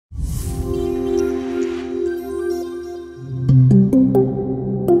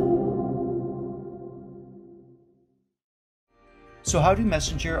So how do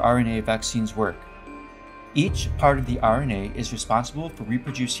messenger RNA vaccines work? Each part of the RNA is responsible for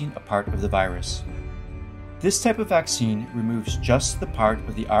reproducing a part of the virus. This type of vaccine removes just the part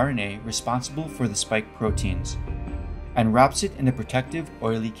of the RNA responsible for the spike proteins and wraps it in a protective,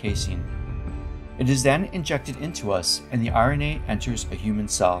 oily casing. It is then injected into us and the RNA enters a human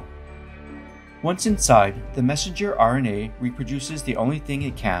cell. Once inside, the messenger RNA reproduces the only thing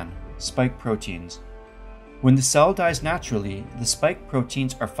it can, spike proteins. When the cell dies naturally, the spike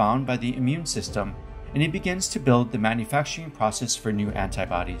proteins are found by the immune system and it begins to build the manufacturing process for new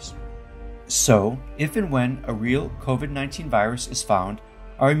antibodies. So, if and when a real COVID-19 virus is found,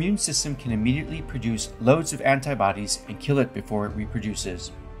 our immune system can immediately produce loads of antibodies and kill it before it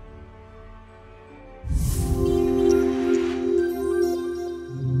reproduces.